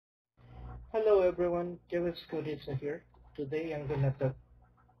Hello everyone, Jewis Kodisa here. Today I'm gonna talk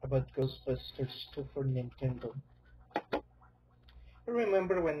about Ghostbusters 2 for Nintendo. I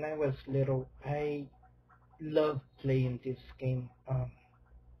remember when I was little, I loved playing this game,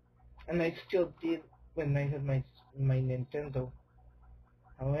 and I still did when I had my Nintendo.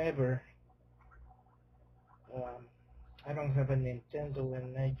 However, um, I don't have a Nintendo,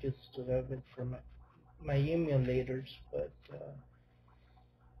 and I used to have it for my emulators, but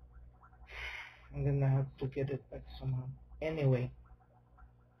I'm gonna have to get it back somehow. Anyway,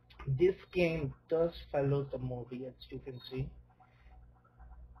 this game does follow the movie, as you can see.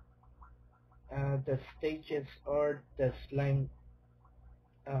 The stages are the slime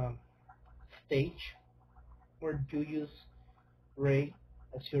um, stage, where you use Ray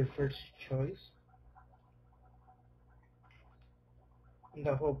as your first choice. And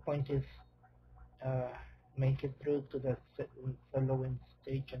the whole point is uh, make it through to the following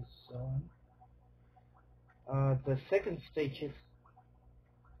stage and so on. The second stage is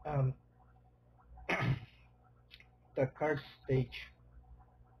um, the card stage.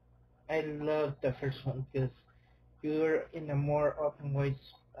 I love the first one because you're in a more open wide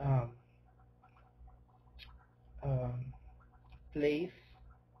um, um, place.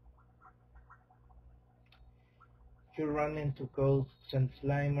 You run into ghosts and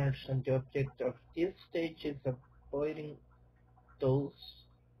slimers, and the object of this stage is avoiding those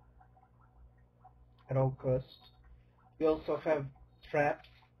at all costs. You also have traps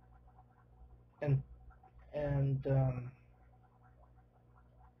and and uh,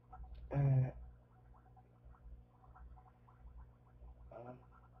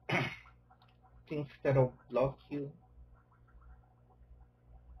 things that'll block you.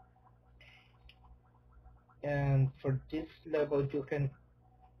 And for this level, you can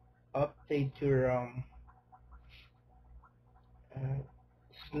update your uh,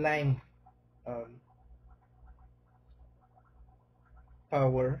 slime um,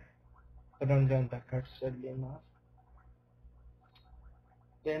 power, but only on the card, sadly enough.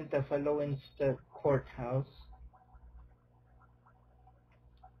 Then the following is the courthouse,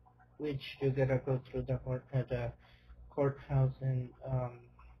 which you gotta go through the courthouse and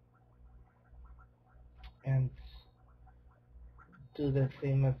do the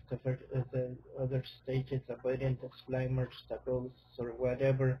same as the other stages, avoiding the slimers, the ghosts, or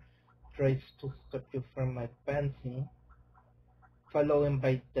whatever tries to stop you from advancing. Following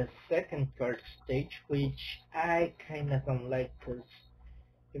by the second card stage, which I kinda don't like, because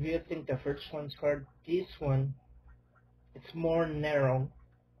if you think the first one's hard, this one, it's more narrow,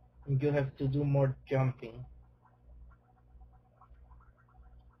 and you have to do more jumping.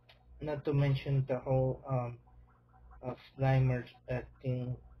 Not to mention the whole Slimer's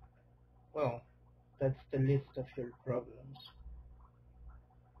thing. Well, that's the list of your problems.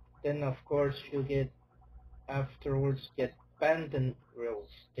 Then of course you get Abandoned Rail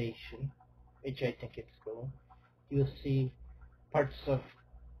Station, which I think it's cool. You see parts of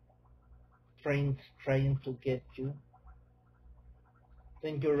trains trying to get you.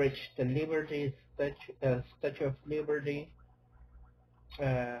 Then you reach the Statue of Liberty.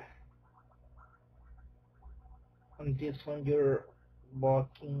 On this one you're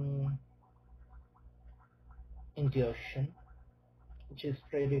walking in the ocean, which is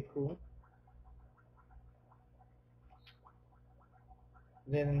pretty cool.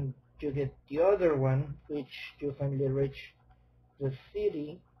 Then you get the other one, which you finally reach the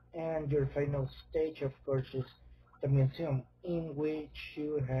city, and your final stage, of course, is the museum, in which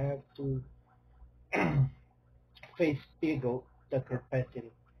you have to face Beagle, the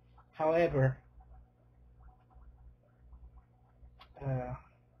Carpathian. However, uh,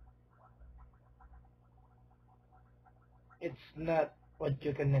 it's not what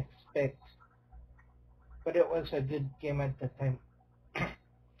you can expect, but it was a good game at the time.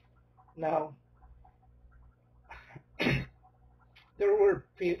 Now,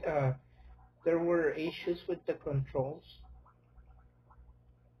 there were issues with the controls,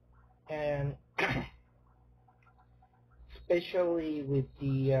 and especially with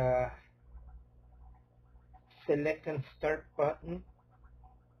the select and start button.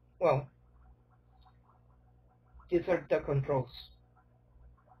 Well, these are the controls.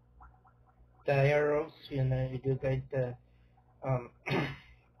 The arrows, you guide the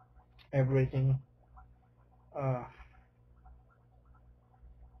everything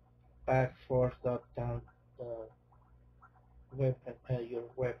back, forth, up, down, the your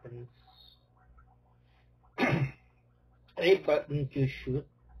weapons. A button to shoot,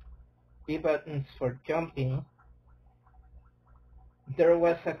 B buttons for jumping. There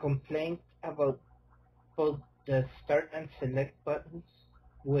was a complaint about both the start and select buttons,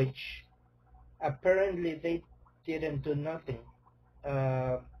 which apparently they didn't do nothing.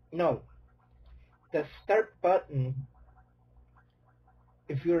 No, the start button,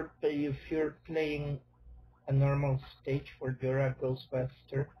 if you're playing a normal stage where you're a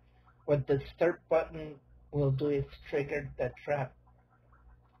Ghostbuster, what the start button will do is trigger the trap,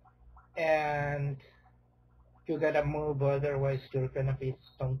 and you gotta move, otherwise you're gonna be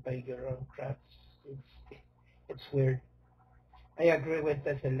stung by your own traps. It's weird. I agree with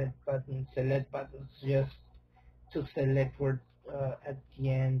the select button. Select buttons just to select word at the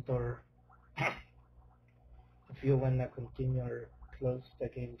end, or if you wanna continue or close the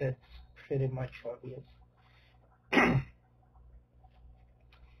game. That's pretty much obvious.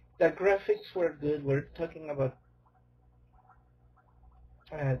 The graphics were good. We're talking about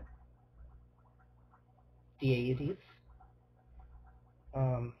the 80s.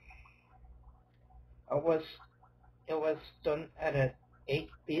 Um, it was done at an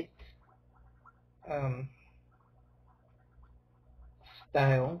 8-bit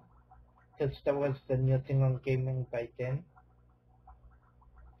style, because that was the new thing on gaming by then.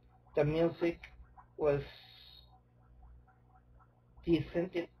 The music was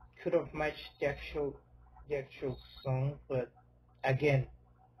decent. It could have matched the actual song, but again,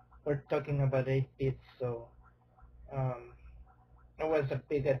 we're talking about 8-bit, so it was a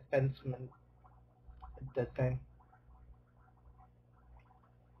big advancement at that time.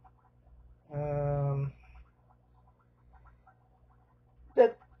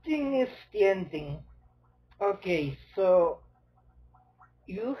 The thing is the ending. Okay, so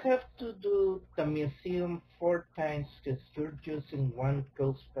you have to do the museum 4 times because you're using one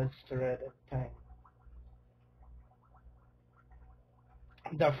Ghostbuster at a time.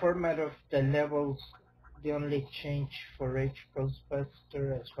 The format of the levels, the only change for each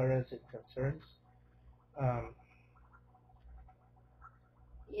Ghostbuster as far as it concerns.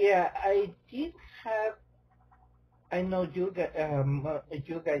 Yeah, I know you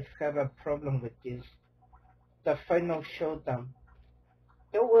guys have a problem with this. The final showdown.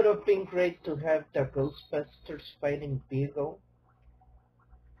 It would have been great to have the Ghostbusters fighting Beagle.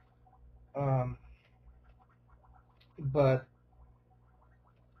 But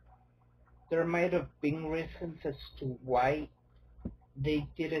there might have been reasons as to why they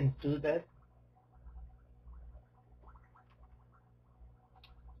didn't do that.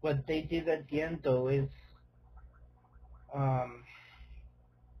 What they did at the end, though, is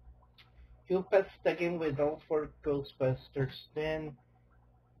you pass the game with all 4 Ghostbusters, then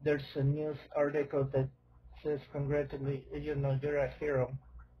there's a news article that says, congratulations, you're a hero.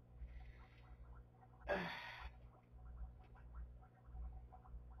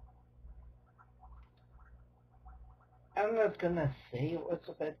 I'm not gonna say it was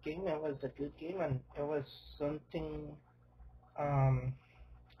a bad game. It was a good game, and it was something.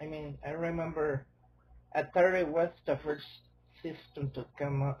 I mean, I remember Atari was the first system to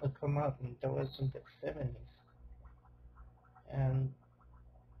come out, and that was in the 70s, and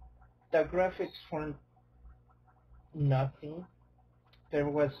the graphics weren't nothing. There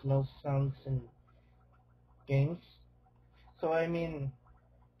was no sounds in games, so I mean,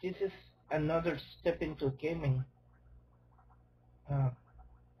 this is another step into gaming.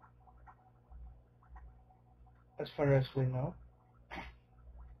 As far as we know.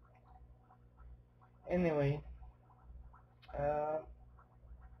 Anyway,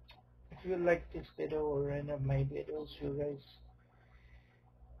 if you like this video or any of my videos, you guys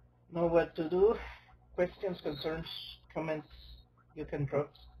know what to do. Questions, concerns, comments, you can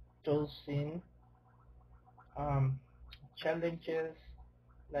drop those in. Challenges,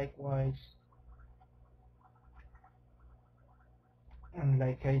 likewise. And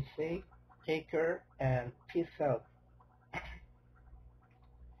like I say, take care and peace out.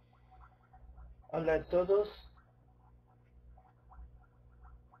 Hola a todos.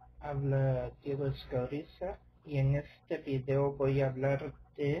 Habla Diego Escauriza y en este video voy a hablar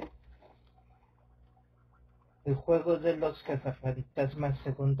de el juego de los cazafantasmas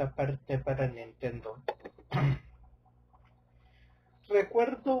segunda parte para Nintendo.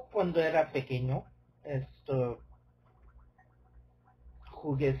 Recuerdo cuando era pequeño,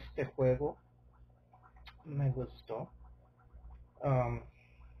 jugué este juego, me gustó.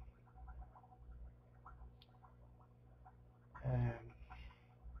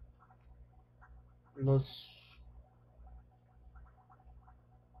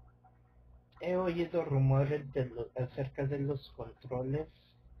 He oído rumores acerca de los controles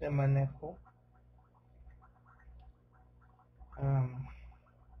de manejo.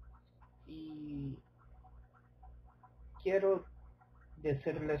 Y quiero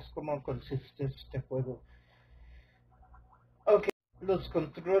decirles cómo consiste este juego. Ok, Los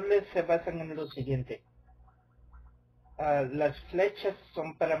controles se basan en lo siguiente. Las flechas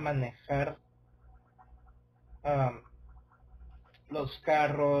son para manejar los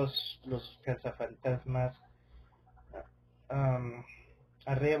carros, los cazafantasmas,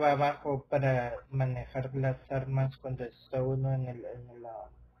 arriba, abajo para manejar las armas cuando está uno en el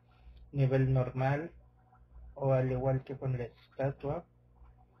nivel normal, o al igual que con la estatua,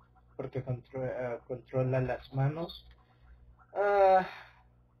 porque controla las manos.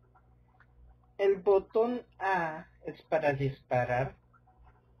 El botón A es para disparar.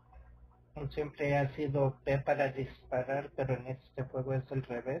 Siempre ha sido P para disparar, pero en este juego es al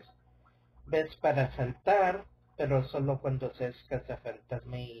revés. B es para saltar, pero solo cuando se es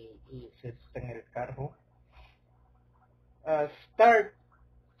cazafantasma y se está en el carro. Start.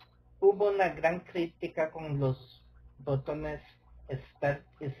 Hubo una gran crítica con los botones Start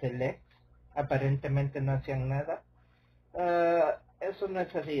y Select. Aparentemente no hacían nada. Eso no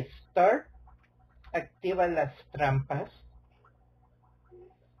es así. Start activa las trampas,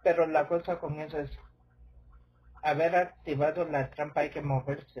 pero la cosa con eso es haber activado la trampa, hay que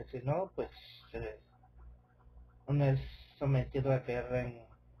moverse, si no, pues uno es sometido a caer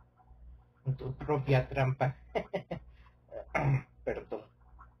en tu propia trampa. Perdón.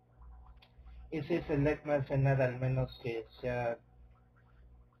 Y si Select no hace nada, al menos que sea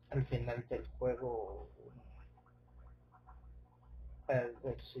al final del juego, para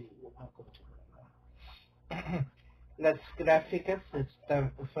ver si uno continúa. Las gráficas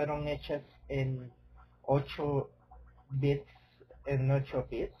fueron hechas en 8 bits,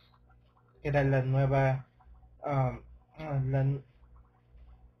 que era la nueva,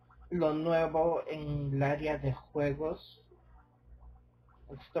 lo nuevo en el área de juegos.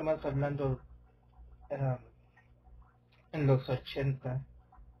 Estamos hablando en los 80.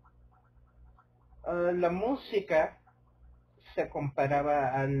 La música se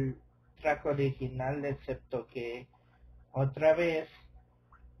comparaba al track original, excepto que otra vez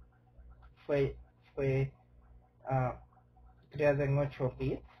fue creada en 8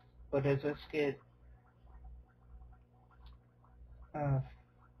 bits. Por eso es que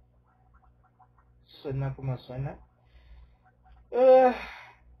suena como suena.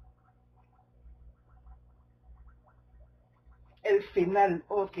 El final,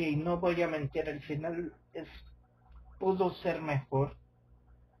 ok, no voy a mentir, el final pudo ser mejor.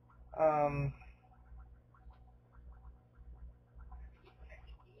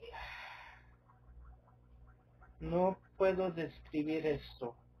 No puedo describir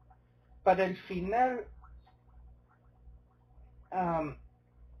esto. Para el final,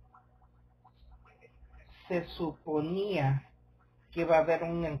 se suponía que iba a haber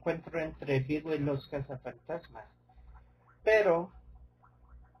un encuentro entre Vigo y los cazafantasmas, pero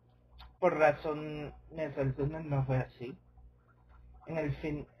por razones algunas no fue así. En el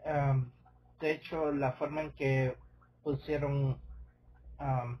fin, de hecho, la forma en que pusieron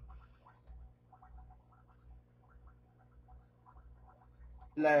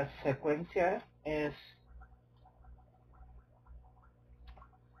la secuencia es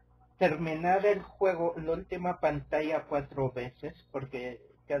terminar el juego, la última pantalla 4 veces, porque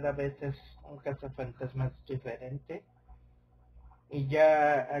cada vez es un cazafantasmas diferente. Y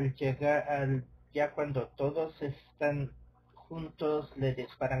ya al llegar, ya cuando todos están juntos, le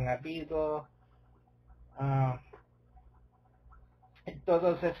disparan a Vigo.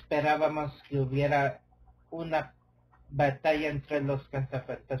 Todos esperábamos que hubiera una batalla entre los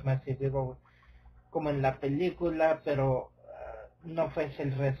cazafantasmas y Vigo, como en la película, pero no fue ese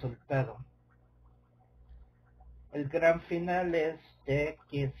el resultado. El gran final es de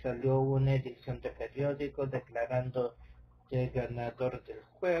que salió una edición de periódico declarando que el ganador del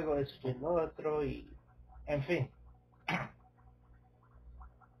juego es el otro, y en fin.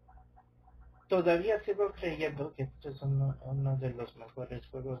 Todavía sigo creyendo que este es uno de los mejores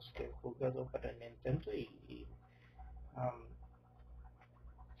juegos que he jugado para Nintendo, y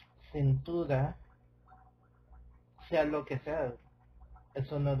sin duda, sea lo que sea,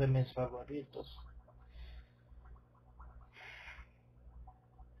 es uno de mis favoritos.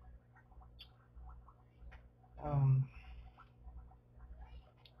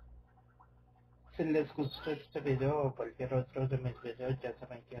 Si les gustó este video o cualquier otro de mis videos, ya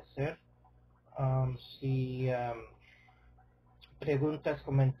saben qué hacer. Si preguntas,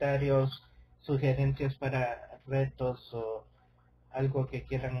 comentarios, sugerencias para retos o algo que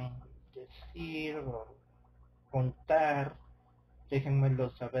quieran decir o contar,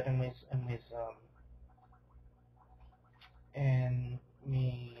 déjenmelo saber en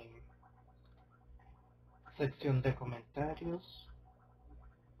mi sección de comentarios.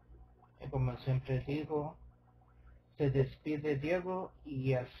 Y como siempre digo, Se despide Diego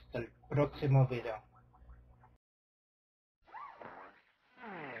y hasta el próximo video.